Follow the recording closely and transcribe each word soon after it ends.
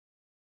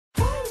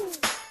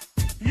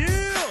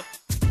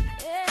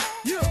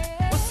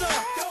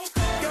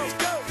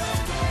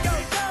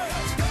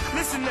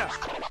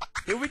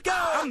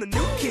the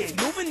new kid,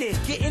 moving in,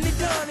 getting it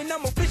done, and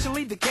I'm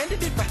officially the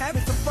candidate for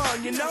having some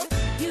fun, you know?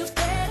 You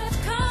better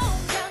calm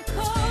down,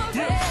 Cory.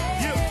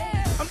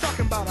 Yeah. I'm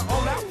talking about an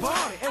all-out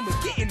party, and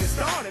we're getting it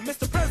started.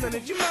 Mr.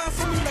 President, you mind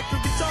some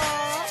electric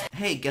guitar?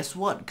 Hey, guess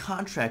what?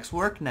 Contracts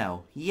work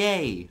now.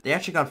 Yay! They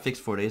actually got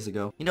fixed 4 days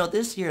ago. You know,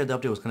 this year the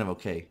update was kind of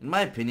okay. In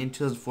my opinion,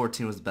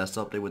 2014 was the best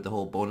update with the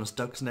whole bonus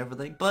ducks and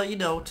everything. But, you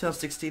know,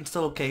 2016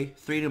 still okay.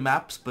 3 new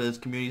maps, but it's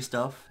community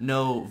stuff.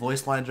 No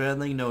voice lines or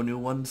anything, no new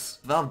ones.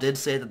 Valve did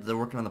say that they're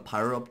working on the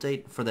Pyro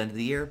update for the end of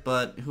the year,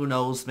 but who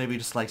knows, maybe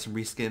just like some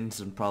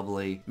reskins and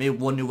probably maybe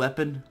one new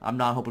weapon. I'm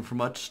not hoping for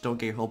much, don't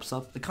get your hopes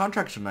up. The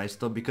contracts are nice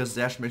though, because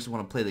it actually makes me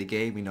want to play the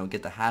game, you know,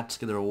 get the hats,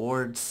 get the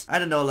rewards. I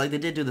don't know, like they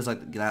did do this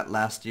like that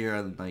last year,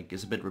 and like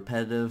it's a bit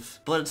repetitive,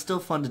 but it's still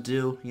fun to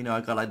do. You know,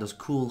 I got like those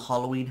cool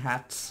Halloween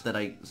hats that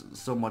I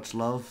so much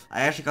love.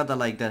 I actually got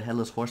that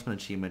Headless Horseman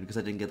achievement because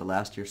I didn't get the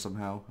last year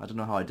somehow. I don't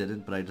know how I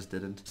didn't, but I just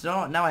didn't.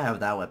 So now I have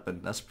that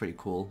weapon. That's pretty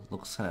cool.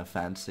 Looks kind of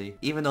fancy,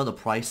 even though the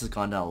price has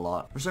gone down a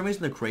lot. For some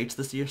reason the crates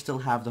this year still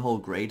have the whole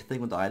grade thing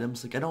with the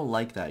items. Like I don't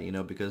like that, you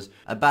know, because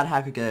a bad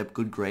hat could get a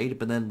good grade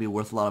but then be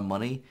worth a lot of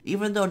money,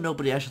 even though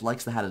nobody actually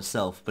likes the hat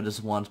itself, but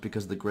just wants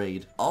because of the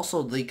grade.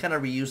 Also, they kind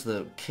of reuse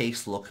the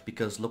case look,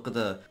 because look at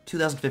the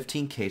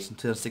 2015 case and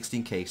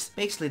 2016 case.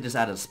 Basically just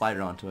added a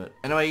spider onto it.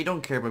 Anyway, you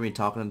don't care about me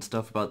talking and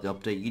stuff about the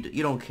update.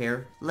 You don't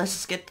care. Let's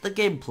just get to the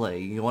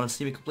gameplay. You want to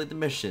see me complete the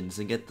missions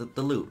and get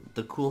the loot,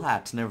 the cool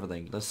hats and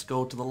everything. Let's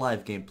go to the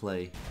live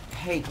gameplay.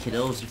 Hey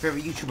kiddos, your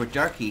favorite YouTuber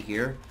Darky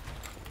here,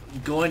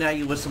 going at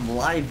you with some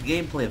live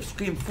gameplay of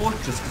Scream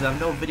Fortress because I have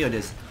no video of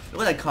this.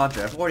 Look at that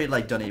contract. I've already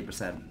like done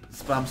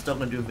 80%, but I'm still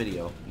gonna do a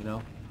video, you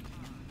know?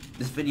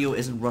 This video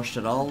isn't rushed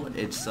at all.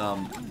 It's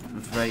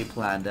very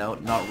planned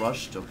out, not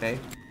rushed, okay?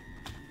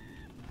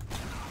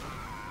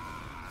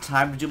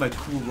 Time to do my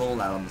cool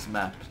rollout on this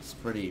map. It's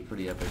pretty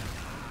epic.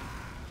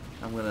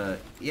 I'm gonna,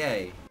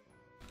 yay.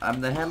 I'm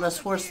the Headless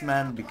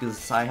Horseman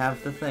because I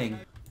have the thing.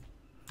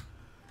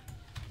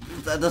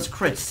 That's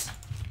crits.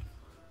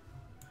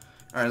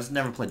 Alright, let's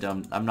never play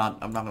dumb. I'm not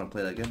gonna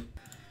play that again.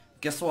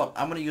 Guess what?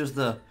 I'm gonna use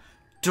the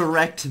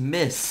direct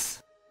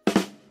miss.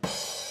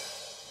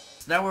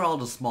 So now we're all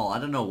just small. I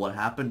don't know what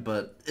happened,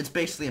 but it's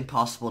basically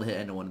impossible to hit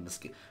anyone in this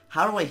game.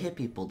 How do I hit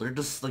people? They're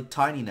just like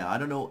tiny now. I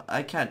don't know.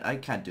 I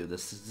can't do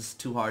this. It's just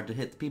too hard to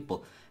hit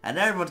people. And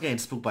everyone's getting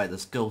spooked by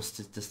this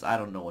ghost. It's just, I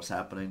don't know what's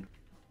happening.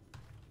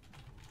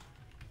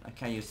 I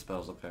can't use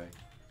spells, okay.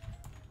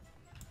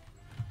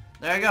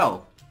 There you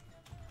go.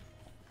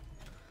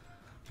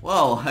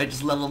 Whoa, I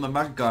just leveled my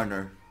Mark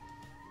Garner.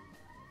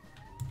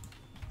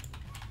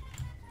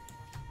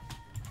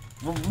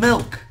 Well,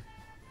 milk!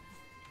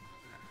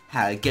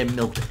 How to get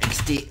milk to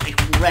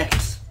XD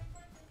wrecked.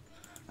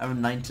 I have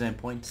 99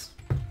 points.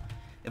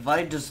 If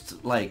I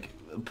just like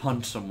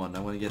punch someone,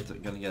 I'm gonna get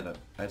it.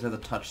 I just have to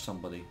touch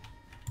somebody.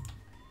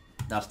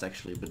 That's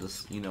actually, but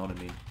just, you know what I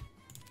mean.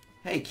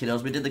 Hey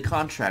kiddos, we did the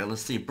contract.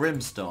 Let's see,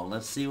 Brimstone.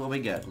 Let's see what we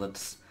get.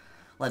 Let's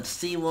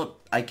see what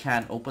I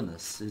can't open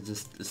this.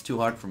 It's too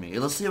hard for me.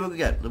 Let's see what we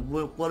get.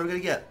 What are we gonna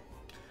get?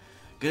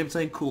 Gonna be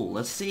something cool.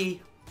 Let's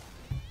see.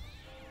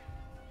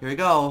 Here we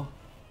go.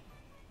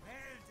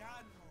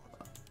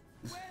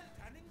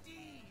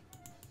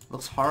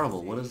 Looks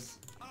horrible. What is?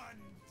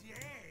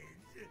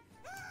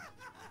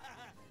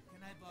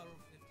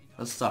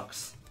 That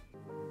sucks.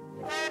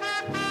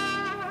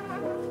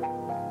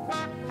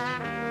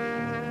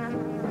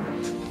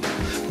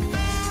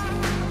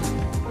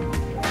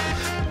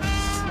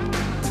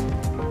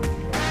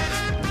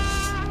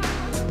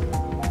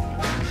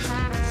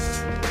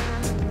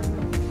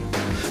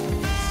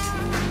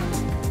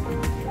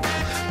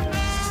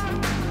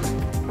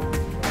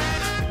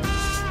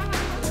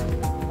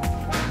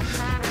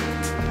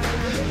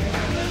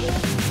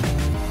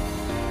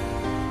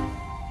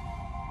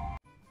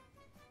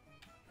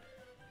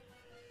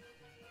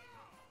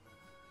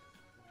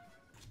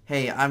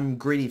 Hey, I'm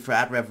greedy for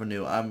ad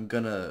revenue. I'm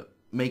gonna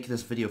make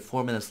this video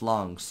 4 minutes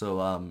long,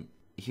 so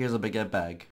here's a baguette bag.